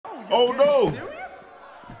Oh no!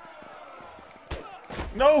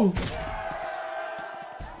 No!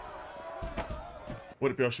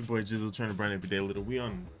 What up, y'all? It's your boy Jizzle, trying to burn every day a little. We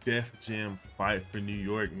on Def Jam Fight for New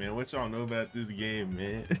York, man. What y'all know about this game,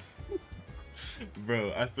 man?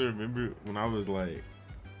 Bro, I still remember when I was like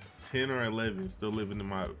 10 or 11, still living in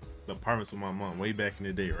my apartments with my mom way back in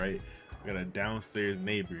the day, right? I got a downstairs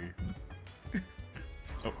neighbor.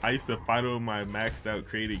 I used to fight over my maxed out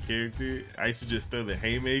created character. I used to just throw the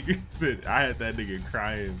haymakers and I had that nigga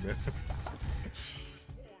crying, bro.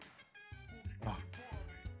 Oh.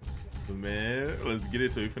 But man, let's get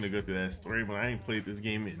into it. We're finna go through that story, but I ain't played this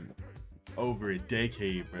game in over a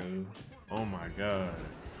decade, bro. Oh my god.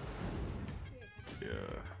 Yeah.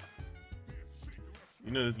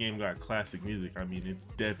 You know this game got classic music. I mean, it's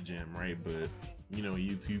Def Jam, right? But you know,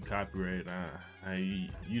 YouTube copyright,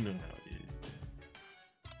 you know how it is.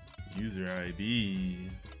 User ID.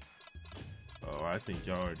 Oh, I think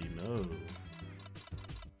y'all already know.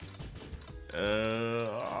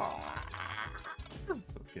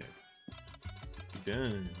 Okay.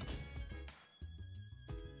 Done.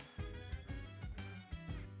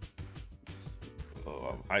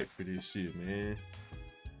 Oh, I'm hyped for this shit, man.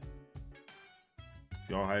 If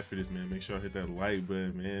y'all hyped for this, man, make sure I hit that like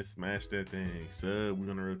button, man. Smash that thing. Sub. We're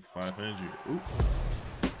gonna road to 500. Ooh.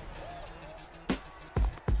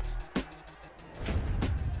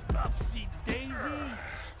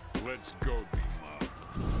 Let's go, lmao.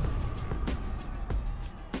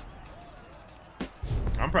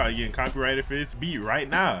 I'm probably getting copyrighted for this beat right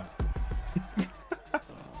now.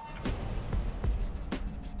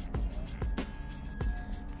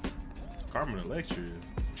 Carmen Electra.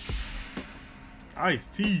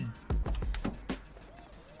 Ice-T.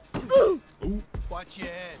 Ooh. Watch your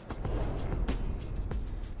head.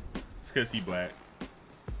 It's cause he black.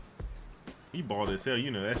 He bald as hell, you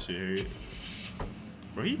know that shit hurt.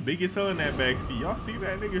 Bro, he big as hell in that backseat. Y'all see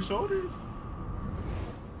that nigga's shoulders?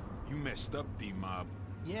 You messed up, lmao.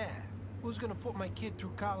 Yeah. Who's gonna put my kid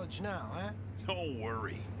through college now, huh? Don't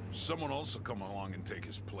worry. Someone else will come along and take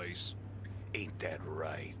his place. Ain't that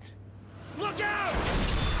right? Look out!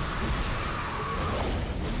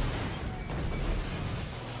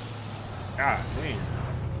 God damn.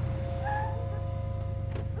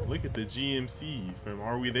 Look at the GMC from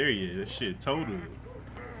Are We There Yet? That shit total.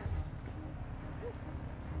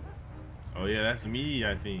 Oh yeah, that's me,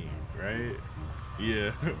 I think, right?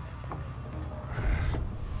 Yeah.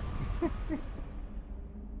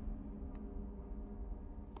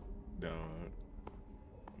 Dog.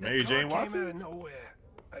 Mary Jane Watson? Came out of nowhere.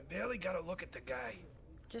 I barely got a look at the guy.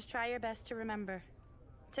 Just try your best to remember.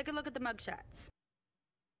 Take a look at the mugshots.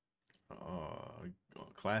 Oh,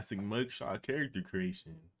 classic mugshot character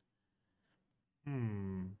creation.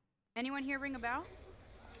 Anyone here ring a bell?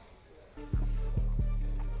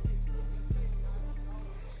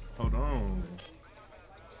 Hold on.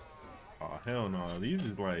 Oh hell no. These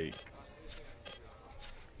is like,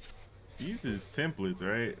 these is templates,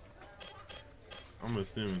 right? I'm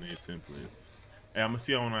assuming they're templates. Hey, I'm gonna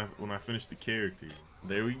see how when I finish the character.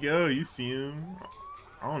 There we go. You see him.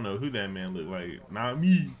 I don't know who that man looked like. Not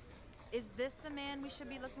me. Is this the man we should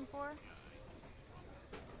be looking for?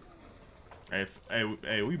 Hey,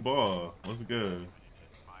 we ball. What's good?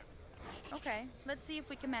 Okay, let's see if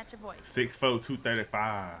we can match a voice. 6'4",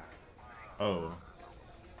 235. Oh.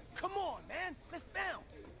 Come on, man. Let's bounce.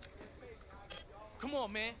 Come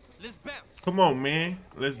on, man. Let's bounce. Come on, man.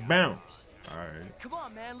 Let's bounce. All right. Come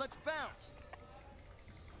on, man. Let's bounce.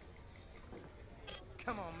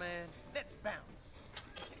 Come on, man. Let's bounce.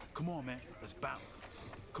 Come on, man. Let's bounce.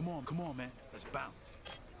 Come on, man. Let's bounce.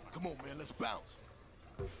 Come on, man. Let's bounce.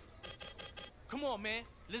 Come on, man.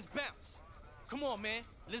 Let's bounce. Come on, man.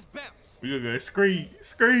 Let's bounce. We gonna go scream.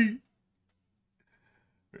 Scream.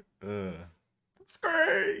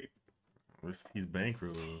 He's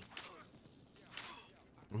bankrolled.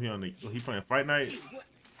 He playing Fight Night?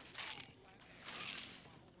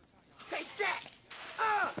 Take that.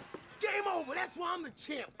 Game over. That's why I'm the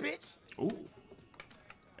champ, bitch. Ooh.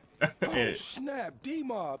 Oh, snap,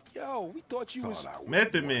 lmao. Yo, we thought you was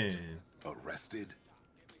Method Man. Arrested?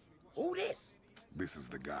 Who this? This is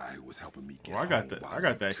the guy who was helping me get Well, I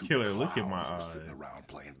got that killer look in my eye. sitting around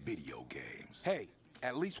playing video games. Hey,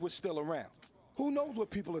 at least we're still around. Who knows what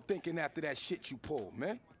people are thinking after that shit you pulled,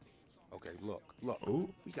 man? Okay, look.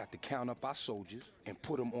 Ooh. We got to count up our soldiers and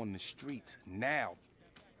put them on the streets now.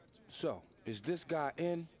 So, is this guy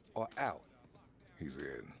in or out? He's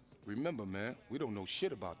in. Remember, man, we don't know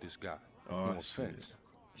shit about this guy. Oh, no shit. offense.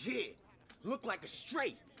 Yeah. Look like a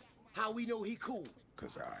straight. How we know he cool?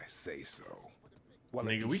 'Cause I say so. Well,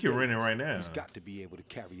 Nigga, if we he's can still- rent it right now. He's got to be able to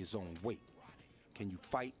carry his own weight. Can you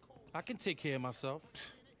fight I can take care of myself.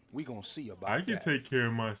 We gonna see about I that. can take care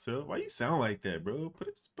of myself. Why you sound like that, bro?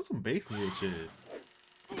 Put some bass in your chest.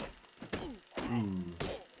 Ooh.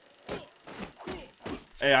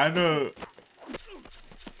 Hey, I know.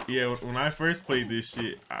 Yeah, when I first played this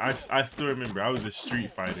shit, I still remember I was a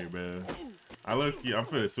street fighter, bro. I'm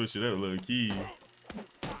finna switch it up, low key.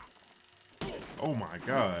 Oh my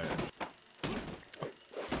god.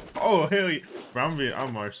 Oh hell yeah, bro!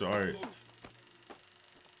 I'm martial arts.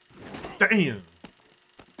 Damn.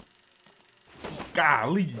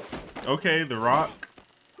 Golly. Okay, The Rock.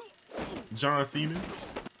 John Cena.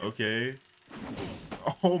 Okay.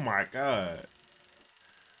 Oh my god.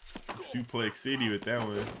 Suplex City with that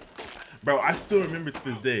one. Bro, I still remember to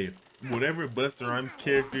this day, whatever Busta Rhymes'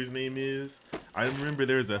 character's name is, I remember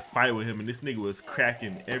there was a fight with him and this nigga was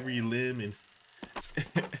cracking every limb and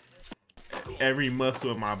every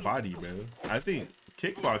muscle in my body, bro. I think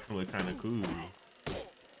kickboxing looked kind of cool.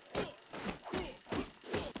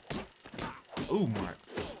 Oh my.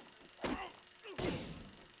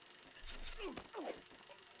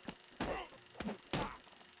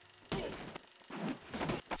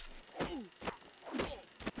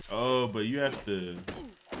 Oh, but you have to.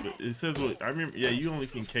 It says what I remember. Yeah, you only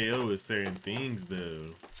can KO with certain things though.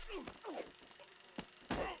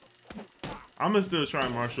 I'ma still try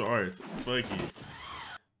martial arts. Fuck it.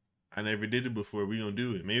 I never did it before. We gonna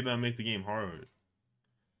do it. Maybe that'll make the game hard.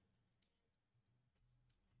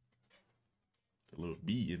 The little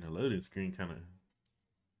beat in the loading screen kind of.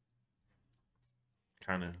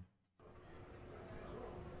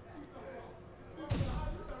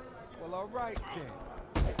 Well, all right then.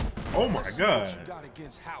 Oh my god. What you got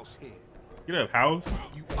against House here? Get up, House.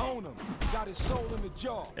 You own him. Got his soul in the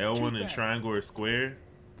jaw. L1 and triangle or square.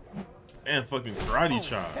 And fucking karate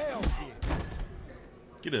chop. Hell yeah.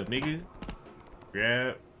 Get up, nigga.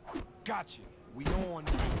 Grab. Gotcha. We on.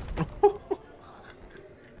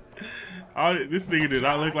 This nigga did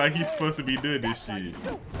not look like he's supposed to be doing this shit.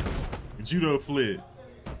 Judo flip.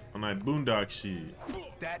 On that boondock shit.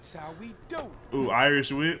 That's how we do. Ooh,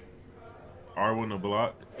 Irish whip. R1 to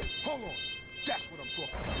block. Hold on. That's what I'm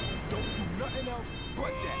talking about. Don't do nothing else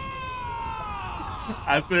but that.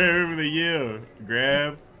 I still remember the yell.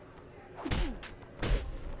 Grab.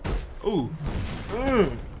 Ooh.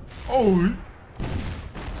 Oh.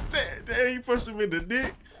 Damn, he pushed him in the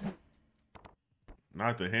dick.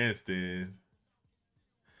 Not the handstand.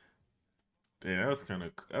 Damn,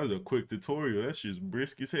 that was a quick tutorial. That shit's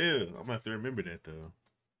brisk as hell. I'm gonna have to remember that though.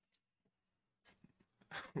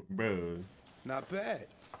 Bro. Not bad.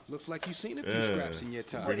 Looks like you seen a few scraps in your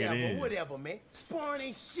time. Whatever, man. Sparring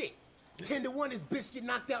ain't shit. 10 to 1, this bitch get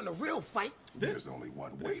knocked out in a real fight. There's only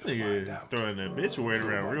one way This to find nigga out. throwing that bitch weight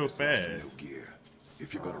around real fast.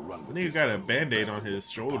 If you're gonna run with Nigga got a band-aid on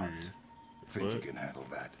his shoulder. Think you can handle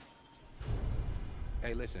that?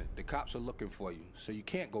 Hey, listen, the cops are looking for you, so you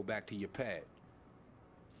can't go back to your pad.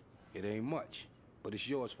 It ain't much, but it's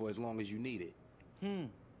yours for as long as you need it.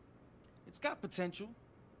 It's got potential.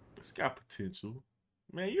 It's got potential.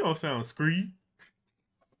 Man, you don't sound screed.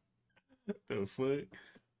 What the fuck?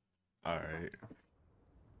 Alright.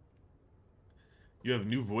 You have a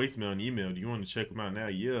new voicemail and email. Do you want to check them out now?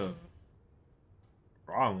 Yeah.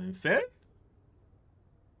 Rollins. Seth?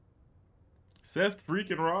 Seth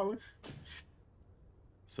freaking Rollins?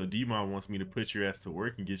 So D-Mon wants me to put your ass to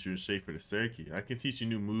work and get you in shape for the circuit. I can teach you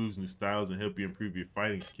new moves, new styles, and help you improve your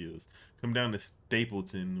fighting skills. Come down to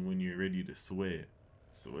Stapleton when you're ready to sweat.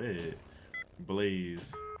 Sweat?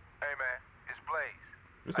 Blaze. Hey man, it's Blaze.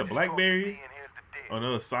 It's a Blackberry? Oh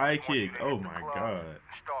no, sidekick. Oh my god.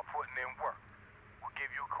 Start putting in work. We'll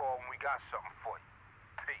give you a call when we got something for you.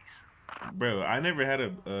 Peace. Bro, I never had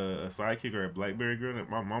a sidekick or a Blackberry growing up.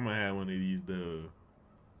 My mama had one of these though.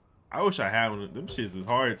 I wish I had one of them. Shits was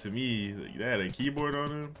hard to me. They had a keyboard on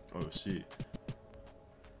them. Oh shit.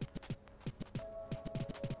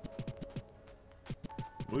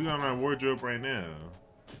 We got our wardrobe right now.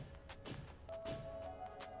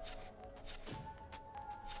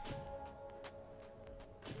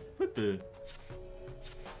 Put the.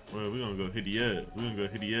 Well, we're gonna go hitty up. We're gonna go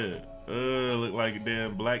hitty up. Look like a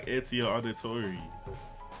damn Black Ezio Auditory.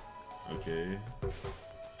 Okay.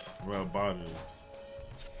 What about bottoms?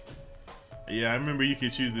 Yeah, I remember you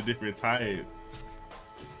could choose a different type.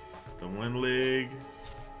 The one leg.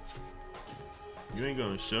 You ain't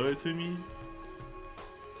gonna show it to me?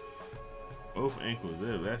 Both ankles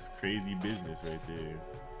up. That's crazy business right there.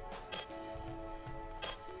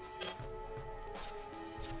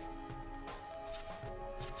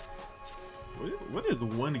 What is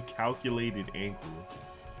one calculated ankle?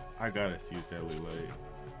 I gotta see what that look like.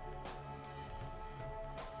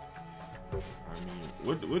 I mean,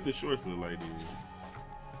 What the shorts look like, dude?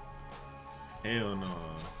 Hell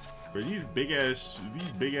no. But these big ass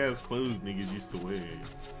clothes niggas used to wear.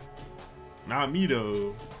 Not me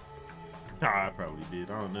though. Nah, I probably did.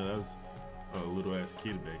 I don't know. That was a little ass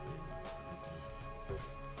kid back then.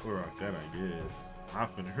 We'll rock that, I guess. I'm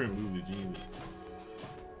finna remove the jeans.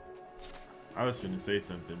 I was finna say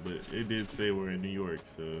something, but it did say we're in New York,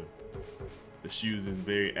 so the shoes is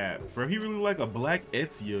very apt. Bro, he really like a black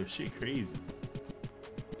Ezio. Shit crazy.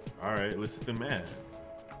 Alright, let's hit the map.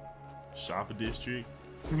 Shopper district.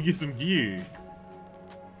 Let me get some gear.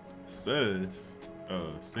 Sus.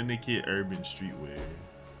 Syndicate Urban Streetwear.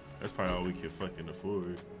 That's probably all we can fucking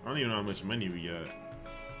afford. I don't even know how much money we got.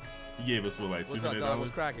 He gave us what, like $200? What's up, dog?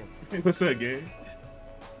 What's cracking? What's up, gang?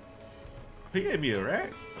 He gave me a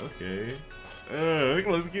rack? Okay.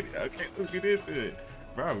 Let's get into it.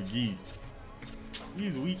 Bro, I'm geek.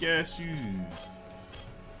 These weak ass shoes.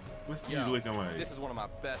 What's these looking like? This is one of my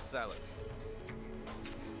best sellers.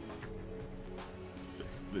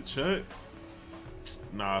 The Chucks?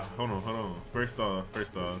 Nah, hold on. First off,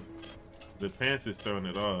 the pants is throwing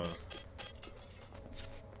it off.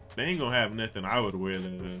 They ain't gonna have nothing I would wear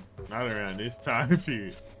though. Not around this time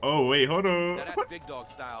period. Oh wait, hold on. Now that's big dog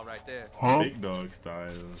style right there. Huh? Big dog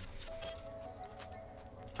style.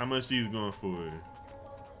 How much these going for?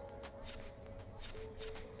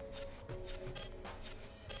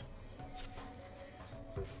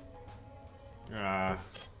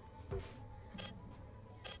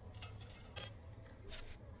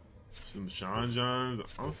 Some Sean Johns.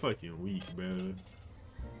 I'm fucking weak, bro.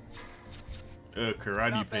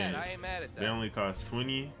 Karate Not bad. pants. I ain't mad at that. They only cost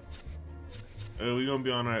 20. We gonna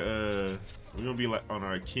be on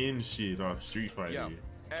our kin shit off Street Fighter. Yo,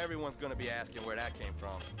 everyone's gonna be asking where that came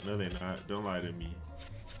from. No, they're not. Don't lie to me.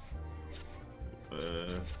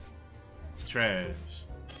 Trash.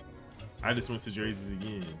 I just went to Drazes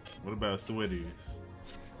again. What about sweaters?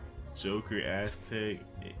 Joker, Aztec,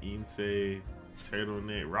 Insei,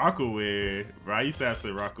 turtleneck, Rockaware. Bro, I used to have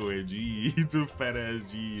some Rockaware jeans, some fat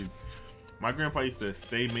ass jeans. My grandpa used to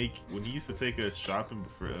when he used to take us shopping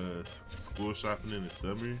for school shopping in the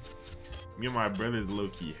summer. Me and my brothers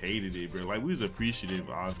low-key hated it, bro. Like, we was appreciative,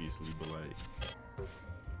 obviously, but like,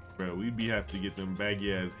 bro, we'd have to get them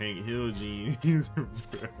baggy ass Hank Hill jeans, bro.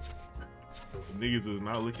 Niggas was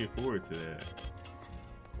not looking forward to that.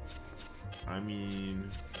 I mean,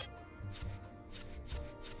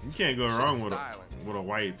 you can't go wrong with a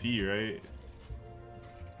white tee, right?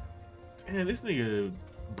 Damn, this nigga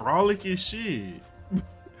brolic as shit.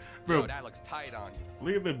 Bro, yo, that looks tight on you.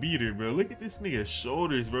 Look at the beater, bro. Look at this nigga's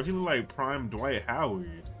shoulders, bro. He look like prime Dwight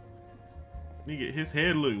Howard. Nigga, his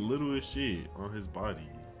head look little as shit on his body.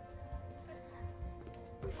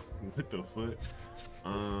 What the fuck?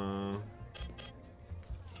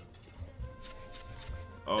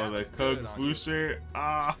 Oh, the Kung Fu shirt.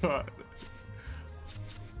 Ah.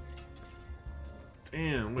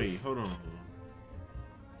 Damn. Wait. Hold on.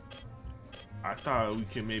 I thought we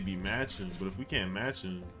could maybe match him, but if we can't match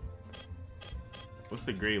him, what's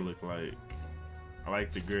the gray look like? I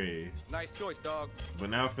like the gray. Nice choice, dog.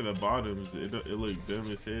 But now for the bottoms, it look dumb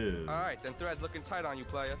as hell. All right, then thread's looking tight on you,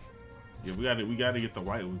 player. Yeah, we gotta get the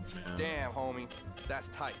white ones now. Damn, homie, that's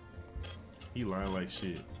tight. He lying like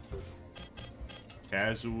shit.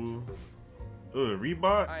 Casual.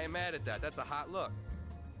 Reebok. I ain't mad at that. That's a hot look.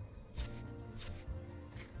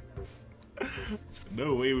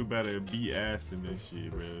 No way we about to beat ass in this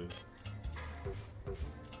shit, bro.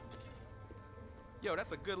 Yo,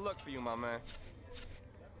 that's a good look for you, my man.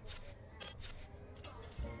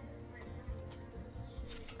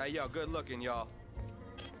 Hey, yo, good looking, y'all.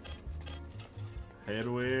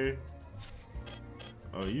 Headwear.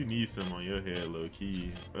 Oh, you need some on your head, low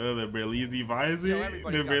key. The Berlizzi visor. Yo,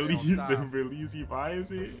 The Berlizzi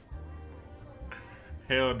visor.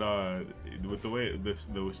 Hell nah. With the way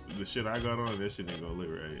the shit I got on, that shit ain't gonna look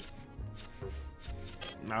right.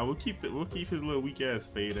 Nah, we'll keep his little weak ass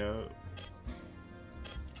fade out.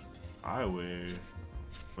 I wear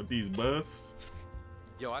with these buffs.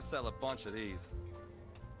 Yo, I sell a bunch of these.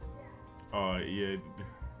 Oh yeah,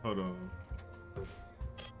 hold on.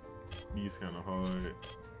 These kind of hard.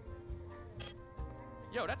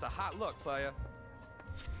 Yo, that's a hot look, player.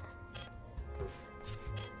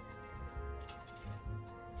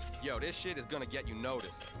 Yo, this shit is gonna get you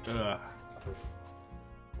noticed. I'm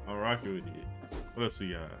rocking with it. What else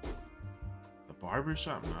we got? The barber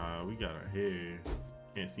shop? Nah, we got our hair.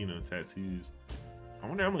 Can't see no tattoos. I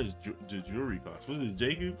wonder how much jewelry costs. What is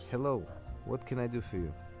Jacobs? Hello. What can I do for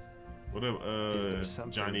you? What up, Is there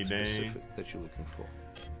something Johnny Dang? specific that you're looking for?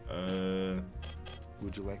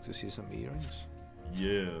 Would you like to see some earrings?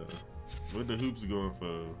 Yeah. What the hoops going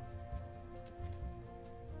for?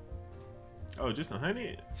 Oh, just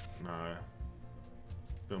 100? Nah.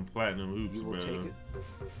 Them platinum hoops, You will bro. take it?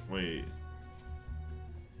 Wait.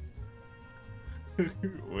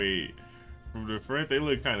 Wait. From the front, they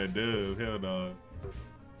look kind of dub. Hell no.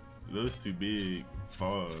 Those too big.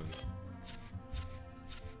 Pause.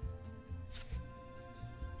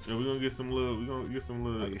 Yeah, we're gonna get some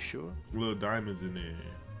little. Are you sure? Little diamonds in there.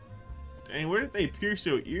 Dang, where did they pierce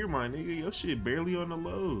your ear, my nigga? Your shit barely on the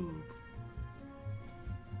lobe.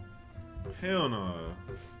 Hell no.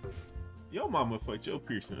 Your mama fucked your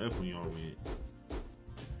piercing up when y'all went.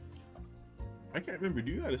 I can't remember.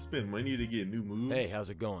 Do you gotta spend money to get new moves? Hey, how's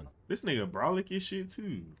it going? This nigga brolic his shit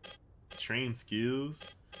too. Train skills.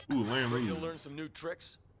 Ooh, learn Ready to moves. learn some new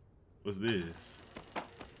tricks? What's this?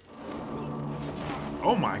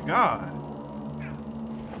 Oh my god.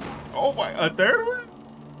 Oh my, a third one?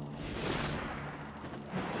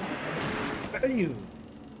 Damn.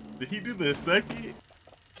 Did he do the second?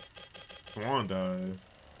 Swan dive.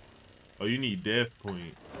 Oh, you need death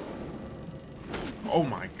point. Oh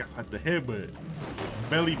my god, the headbutt.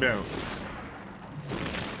 Belly bounce.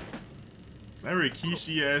 That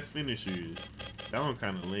Rikishi ass finisher. That one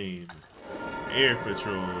kind of lame. Air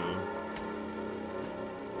patrol.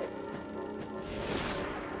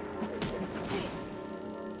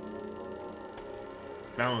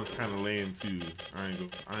 That one's kind of lame too. I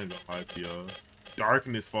ain't gonna lie to y'all.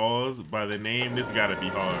 Darkness Falls. By the name, this gotta be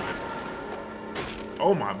hard.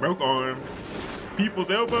 Oh my, broke arm.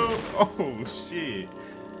 People's elbow. Oh shit.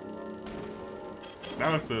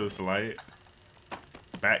 That was so slight.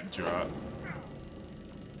 Backdrop.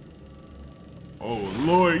 Oh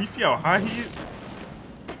lord, you see how high he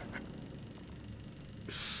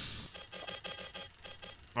is?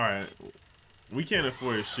 All right, we can't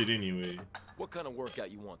afford shit anyway. What kind of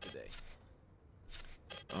workout you want today?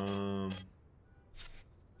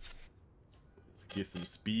 Let's get some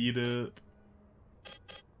speed up.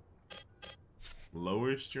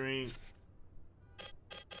 Lower strength.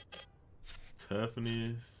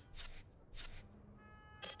 Toughness.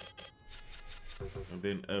 And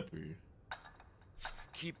then upper.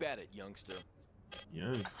 Keep at it, youngster.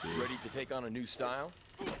 Youngster. Ready to take on a new style?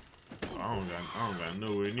 I don't got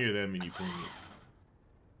nowhere near that many points.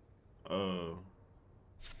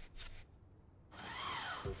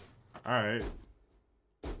 Alright.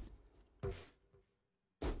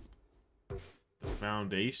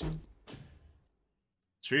 Foundation.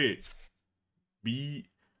 Trick. Beat.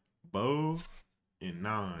 Bow. And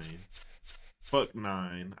 9. Fuck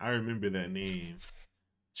 9. I remember that name.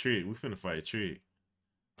 Trick. We finna fight Trick.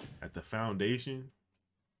 At the foundation.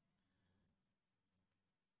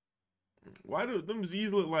 Why do them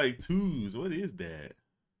Z's look like 2s? What is that?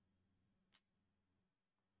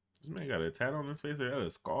 This man got a tat on his face or got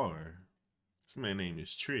a scar? This man's name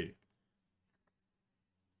is Trick.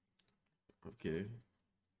 Okay.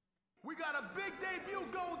 We got a big debut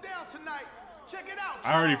going down tonight. Check it out.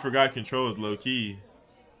 I already forgot controls low key.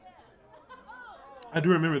 I do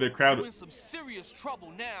remember the crowd. You're in some serious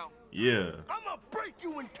trouble now. Yeah. I'm gonna break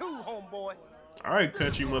you in two, homeboy. All right,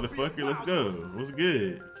 country motherfucker, let's go. What's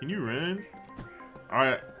good? Can you run? All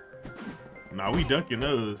right. Nah, we ducking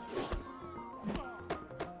those.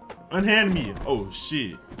 Unhand me. Oh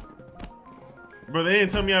shit. Bro, they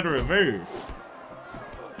didn't tell me how to reverse.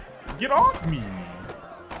 Get off me.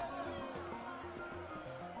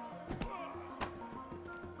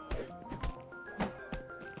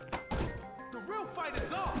 The real fight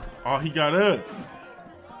is on. Oh, he got up.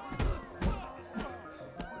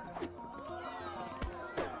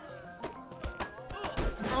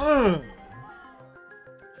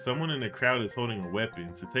 Someone in the crowd is holding a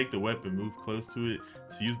weapon. To take the weapon, move close to it.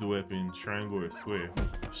 To use the weapon, triangle or square.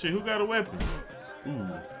 Shit, who got a weapon? Ooh.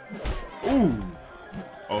 Ooh.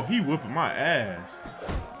 Oh, he whooping my ass.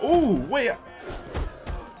 Ooh, wait.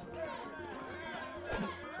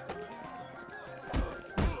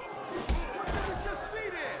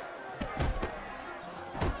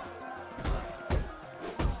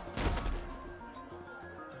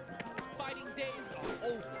 Fighting days are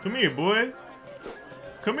over. Come here, boy.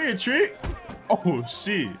 Come here, Trick. Oh,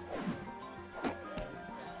 shit.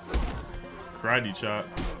 Karate chop.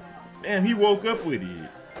 Damn, he woke up with it.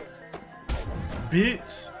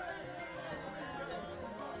 Bitch.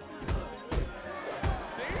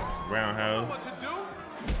 Roundhouse.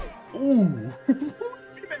 Ooh.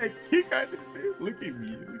 See that kick I did there? Look at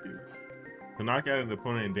me. Look at me. To knock out an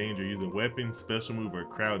opponent in danger, use a weapon, special move, or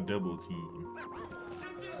crowd double team.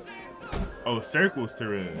 Oh, circles to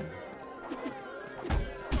run.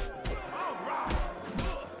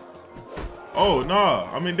 Oh,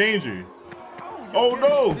 nah. I'm in danger. Oh,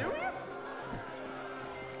 no.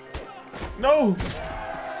 No.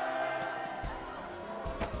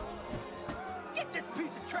 Get this piece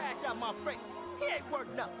of trash out my face. He ain't worth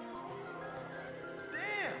nothing.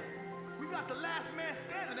 Damn! We got the last man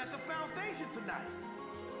standing at the foundation tonight.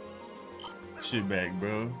 Shit back,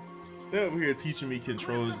 bro. They over here teaching me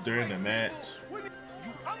controls during the match.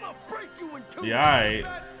 I'ma break you in two. Yeah,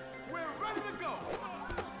 alright. We're ready to go.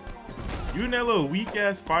 You and that little weak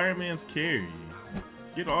ass fireman's carry.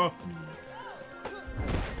 Get off me.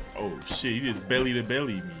 Oh shit, you just belly to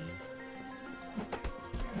belly me.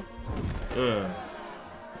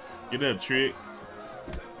 Get up, Trick.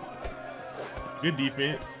 Good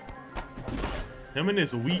defense. Him and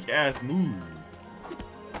this weak ass move.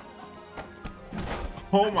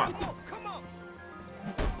 Oh my.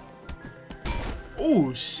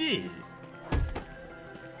 Oh shit.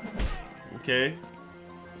 Okay.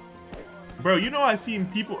 Bro, you know I seen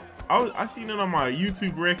people. I seen it on my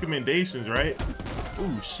YouTube recommendations, right?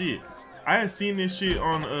 Oh shit. I had seen this shit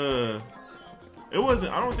on it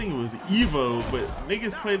wasn't, I don't think it was Evo, but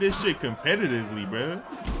niggas play this shit competitively, bro.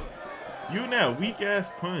 You and that weak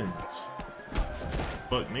ass punch.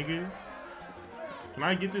 Fuck, nigga. Can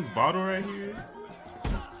I get this bottle right here?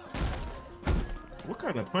 What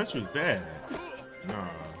kind of punch was that? Nah.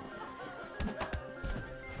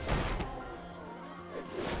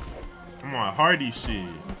 Come on, Hardy shit.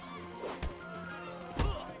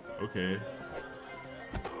 Okay.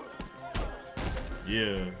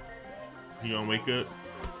 Yeah. He gonna wake up?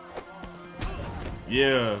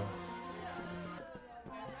 Yeah.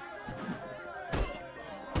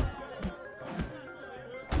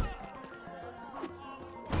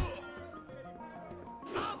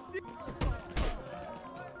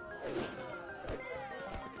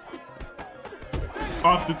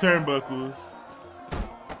 Off the turnbuckles.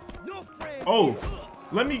 Oh,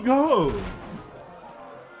 let me go.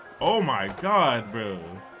 Oh my God, bro.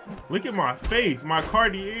 Look at my face, my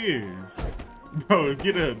Cartiers. Bro,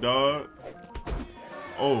 get up, dog.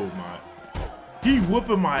 Oh my. He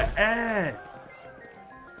whooping my ass.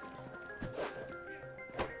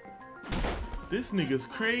 This nigga's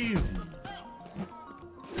crazy.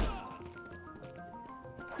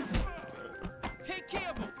 Take care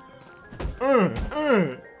of him.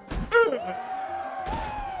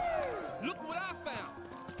 Look what I found.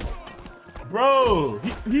 Bro,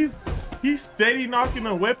 he's steady knocking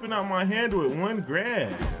a weapon out my hand with one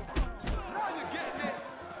grab.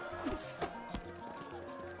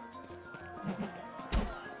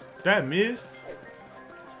 That missed.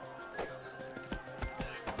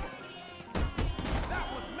 That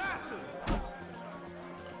was massive.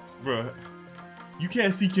 Bro, you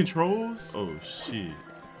can't see controls? Oh shit.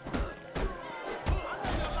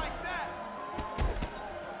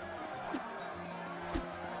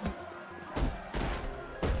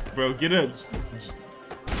 Bro, get up.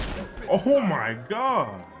 Oh my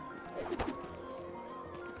God.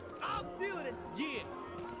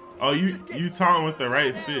 Oh, you taunting with the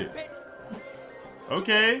right stick.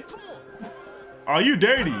 Okay. Oh, you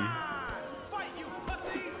dirty.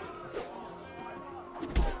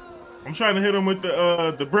 I'm trying to hit him with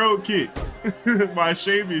the broad kick. My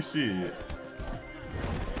shaving shit.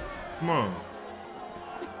 Come on.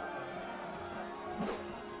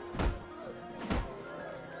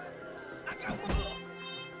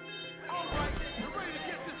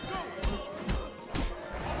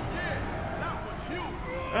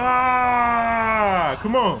 Ah,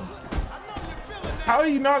 come on. How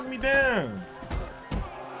you knock me down?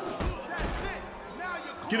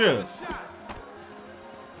 Get up.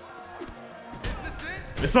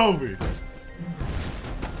 It's over.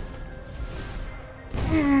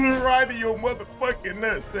 Right in your motherfucking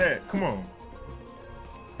nutsack. Come on.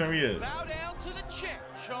 Turn me up. Bow down to the champ,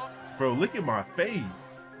 chump. Bro, look at my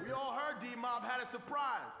face. We all heard D-Mob had a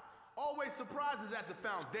surprise. Always surprises at the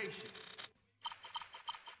foundation.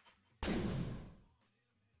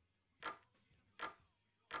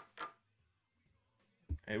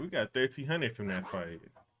 Hey, we got 1,300 from that fight.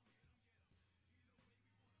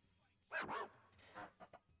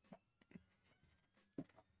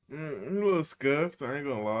 I'm a little scuffed, I ain't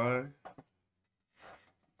gonna lie.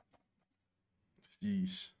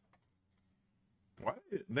 Sheesh. Why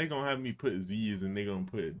they gonna have me put Z's and they gonna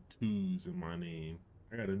put 2s in my name?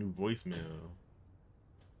 I got a new voicemail.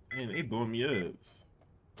 Man, they blowing me up. Hey,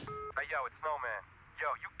 yo, it's Snowman. Yo,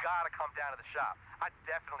 you gotta come down to the shop. I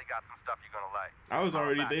definitely got some stuff you're gonna like. I was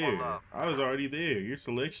already there. I was already there. Your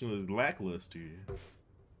selection was lackluster.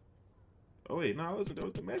 Oh wait, no, I wasn't done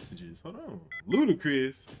with the messages. Hold on.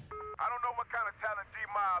 Ludacris. I don't know what kind of talent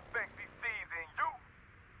D-Mob thinks he sees in you,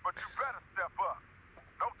 but you better step up.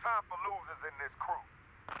 No time for losers in this crew.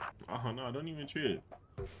 Oh no, don't even trip.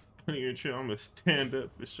 I'm gonna stand up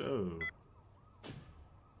for sure.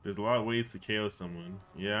 There's a lot of ways to KO someone.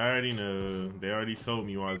 Yeah, I already know. They already told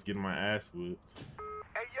me while I was getting my ass whooped.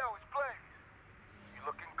 Hey, yo, it's Blaze. You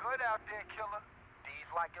looking good out there, killer.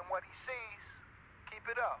 D's liking what he sees. Keep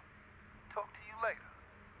it up. Talk to you later.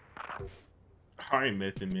 Alright,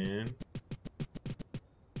 Method Man.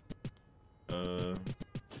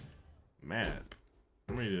 Map.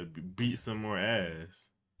 I'm ready to beat some more ass.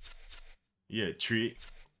 Yeah, trick.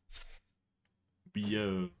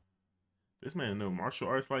 B.O. This man know martial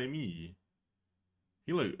arts like me.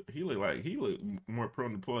 He look more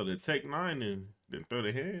prone to pull out the Tech 9 than throw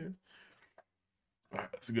the hands. Alright,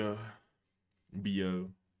 let's go. B.O.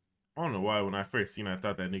 I don't know why when I first seen I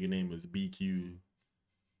thought that nigga name was BQ.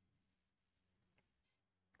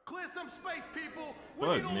 Clear some space, people.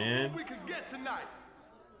 Fuck, man. We could get tonight.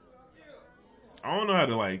 I don't know how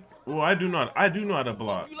to like. Well, I do know how to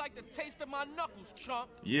block. You like the taste of my knuckles, chump?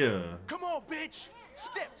 Yeah. Come on, bitch.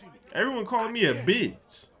 Step to me. Everyone calling me a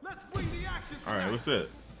bitch. Let's bring the action. All right, what's up?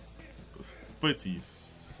 Footies.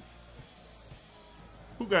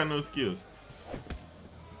 Who got no skills?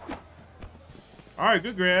 All right,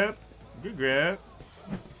 good grab. Good grab.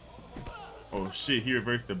 Oh shit, he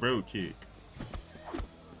reversed the bro kick.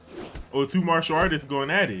 Oh, two martial artists going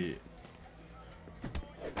at it.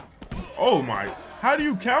 Oh my, how do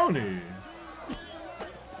you counter?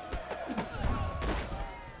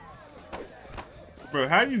 Bro,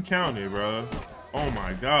 how do you counter, bro? Oh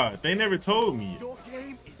my god, they never told me.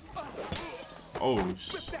 Oh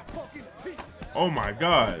shit. Oh my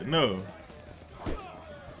god, no.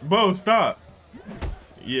 Bo, stop.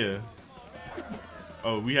 Yeah.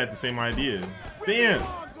 Oh, we had the same idea. Damn.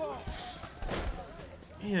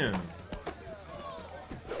 Damn.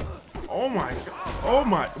 Oh my god. Oh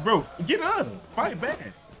my, bro, get up. Fight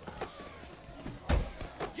back.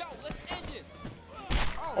 Yo, let's end it.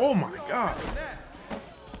 Oh my god.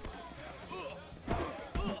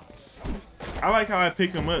 I like how I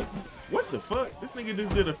pick him up. What the fuck? This nigga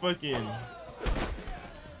just did a fucking...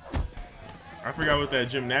 I forgot what that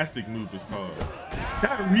gymnastic move is called.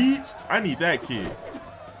 That reached? I need that kid.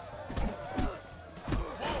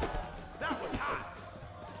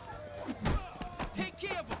 Take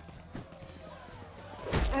care of him.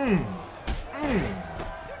 You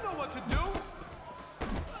know what to do.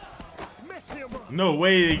 Mess him up. No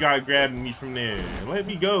way they got grabbing me from there. Let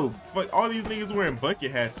me go. Fuck, all these niggas wearing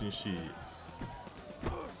bucket hats and shit.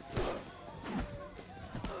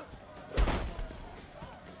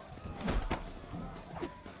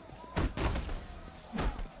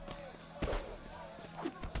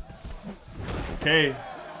 Okay.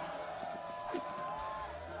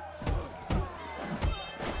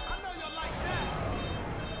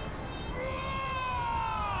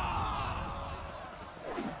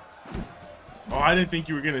 Oh, I didn't think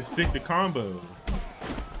you were gonna stick the combo.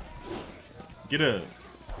 Get up.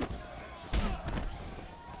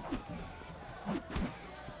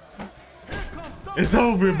 It's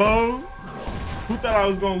over, Bo. Who thought I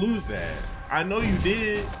was gonna lose that? I know you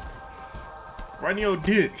did. Right in your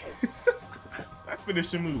dick. That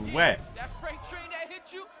finishing move, whack. That freight train that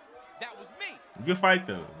hit you, that was me. Good fight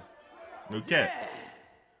though. No cap.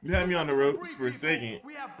 You had me on the ropes for a second.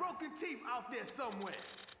 We have broken teeth out there somewhere.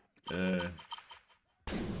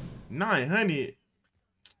 900.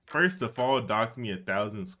 First of all, docked me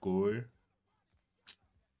 1,000 score.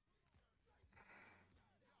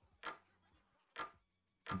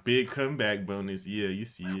 Big comeback bonus. Yeah, you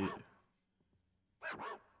see it.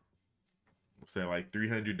 What's that, like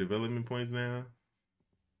 300 development points now?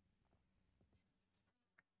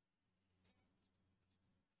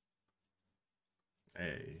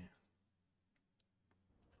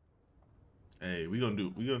 Hey, we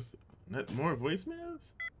gonna more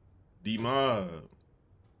voicemails? D-Mob.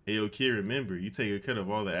 Hey, yo, kid, remember, you take a cut of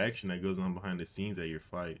all the action that goes on behind the scenes at your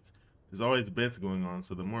fights. There's always bets going on,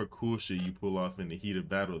 so the more cool shit you pull off in the heat of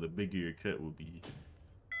battle, the bigger your cut will be.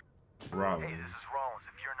 Rollins. Hey, this is Rollins.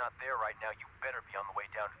 If you're not there right now, you better be on the way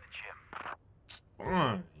down to the gym.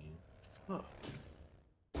 Fine. Fuck.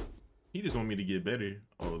 He just want me to get better.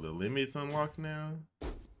 Oh, the limit's unlocked now?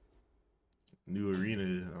 New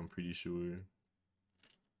arena, I'm pretty sure.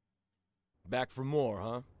 Back for more,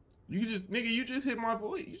 huh? You just, nigga, you just hit my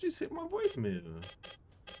voice. You just hit my voicemail.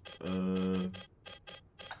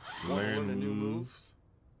 Learn the new moves.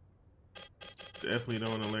 Definitely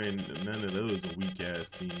don't want to learn none of those weak ass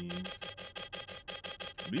things.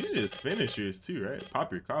 These just finishers too, right?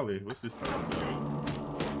 Pop your collar. What's this time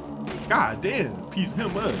about? God damn, piece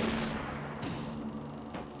him up.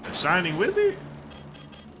 A shining wizard?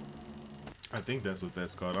 I think that's what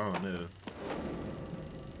that's called. I don't know.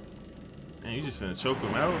 Man, you just finna choke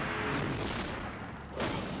him out.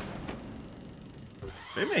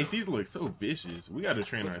 They make these look so vicious. We gotta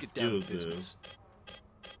train our skills though.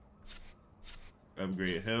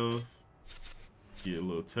 Upgrade health. Get a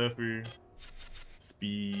little tougher.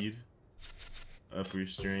 Speed. Upper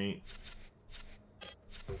strength.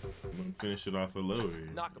 I'm gonna finish it off a lower.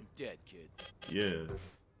 Knock him dead, kid. Yeah.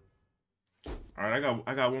 Alright,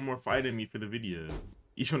 I got one more fight in me for the video.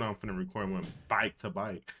 Even though I'm finna record one bike to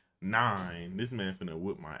bike. 9. This man finna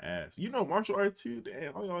whip my ass. You know martial arts too?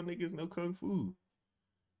 Damn, all y'all niggas know kung fu.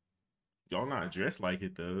 Y'all not dressed like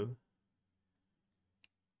it though.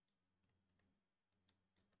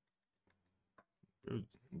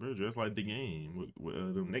 Bro, dressed like the game. With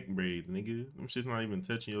them neck braids, nigga. Them shit's not even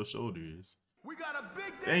touching your shoulders. We got a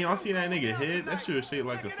big Dang, y'all see that nigga head? That shit was shaped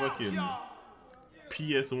like a fucking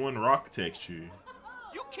PS1 rock texture.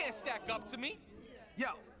 You can't stack up to me. Yo,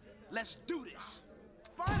 let's do this.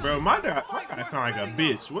 Bro, my guy sound like a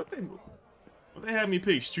bitch. What they had me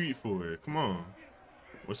pick Street for? Come on.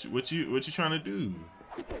 What you trying to do?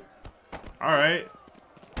 All right.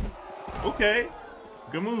 Okay.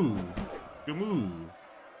 Good move. Good move.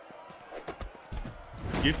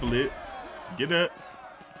 Get flipped. Get up.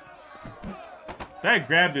 That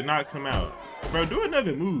grab did not come out. Bro, do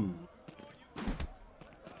another move.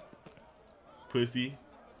 Pussy.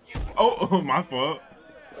 Oh, my fault.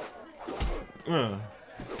 No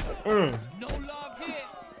love here.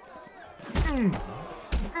 Now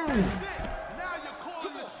you're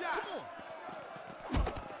calling the shot.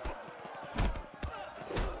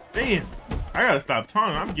 Damn. I gotta stop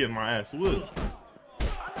taunting. I'm getting my ass whooped. I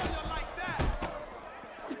know you like that.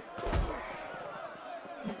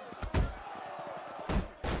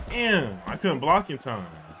 Damn. I couldn't block in time.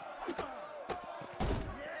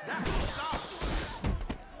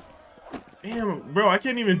 Damn, bro, I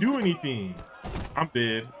can't even do anything. I'm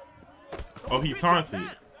dead. Oh, he taunted.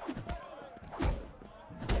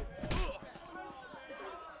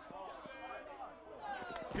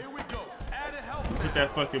 Here we go. Added help. Put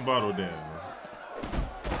that fucking bottle down.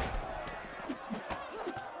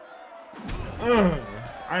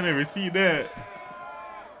 I never see that.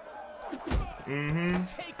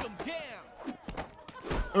 Take him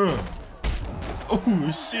down.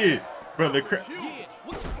 Oh shit, brother. Yeah,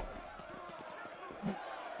 what you...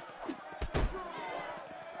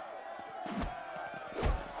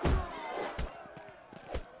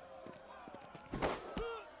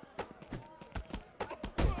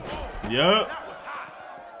 Yup.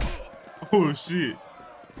 Oh shit.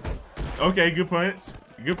 Okay, good punch.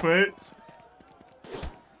 Good punch.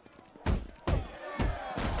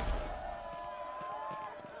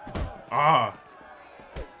 Ah.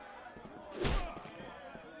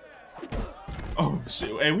 Oh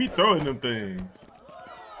shit. Hey, we throwing them things.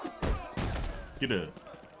 Get up.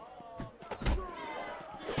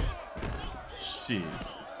 Shit.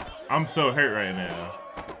 I'm so hurt right now.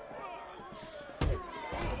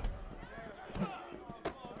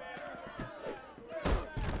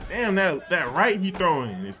 Damn, that right he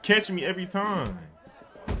throwing is catching me every time.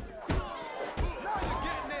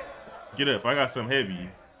 Get up, I got some heavy.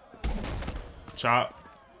 Chop.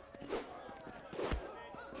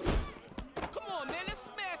 Come on, man, let's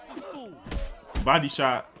smash this fool. Body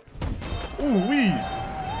shot. Ooh wee.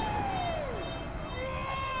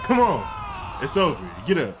 Come on. It's over.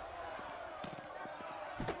 Get up.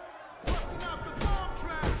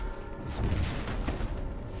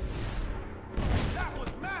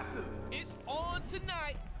 It's on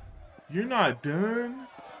tonight. You're not done?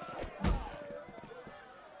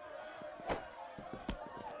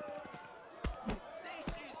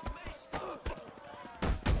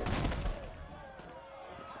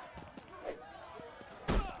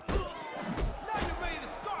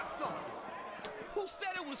 Who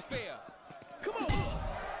said it was fair? Come on.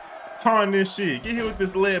 Taunt this shit. Get hit with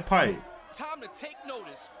this lead pipe. Time to take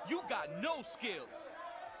notice. You got no skills.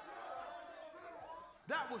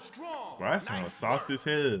 That was strong. Bro, that sounds soft as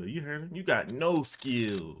hell. You heard him? You got no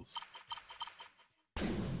skills.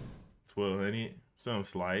 1200. Some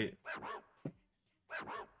slight.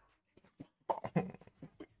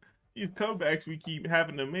 These comebacks we keep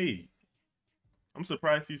having to make. I'm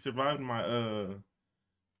surprised he survived my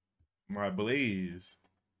my blaze.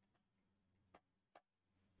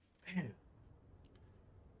 Damn.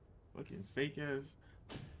 Fucking fake ass.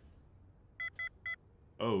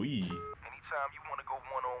 Oh, E. Anytime you want to go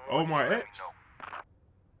one-on-one, Oh, my let me ex.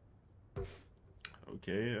 know.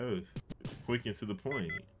 Okay, that was quick and to the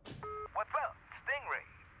point. What's up, Stingray?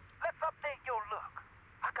 Let's update your look.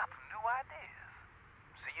 I got some new ideas.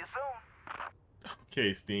 See you soon.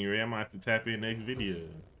 Okay, Stingray, I might have to tap in next video.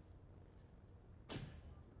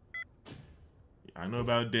 I know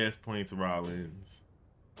about Death Points Rollins.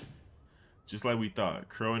 Just like we thought,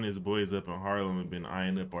 Crow and his boys up in Harlem have been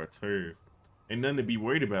eyeing up our turf. Ain't nothing to be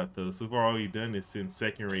worried about though. So far all he done is send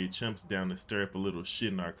second-rate chumps down to stir up a little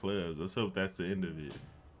shit in our clubs. Let's hope that's the end of it.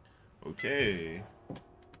 Okay.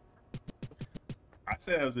 I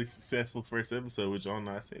said it was a successful first episode, would y'all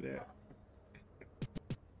not say that?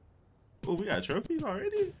 Oh, we got trophies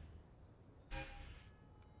already?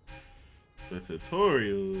 The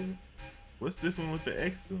tutorial. What's this one with the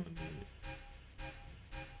X's on it?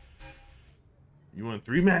 You won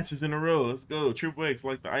 3 matches in a row. Let's go. Triple X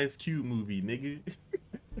like the Ice Cube movie, nigga.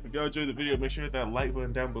 If y'all enjoyed the video, make sure to hit that like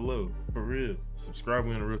button down below. For real. Subscribe.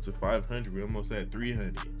 We're on the road to 500. We're almost at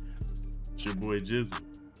 300. It's your boy Jizzle.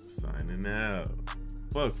 Signing out.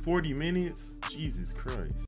 Fuck, 40 minutes? Jesus Christ.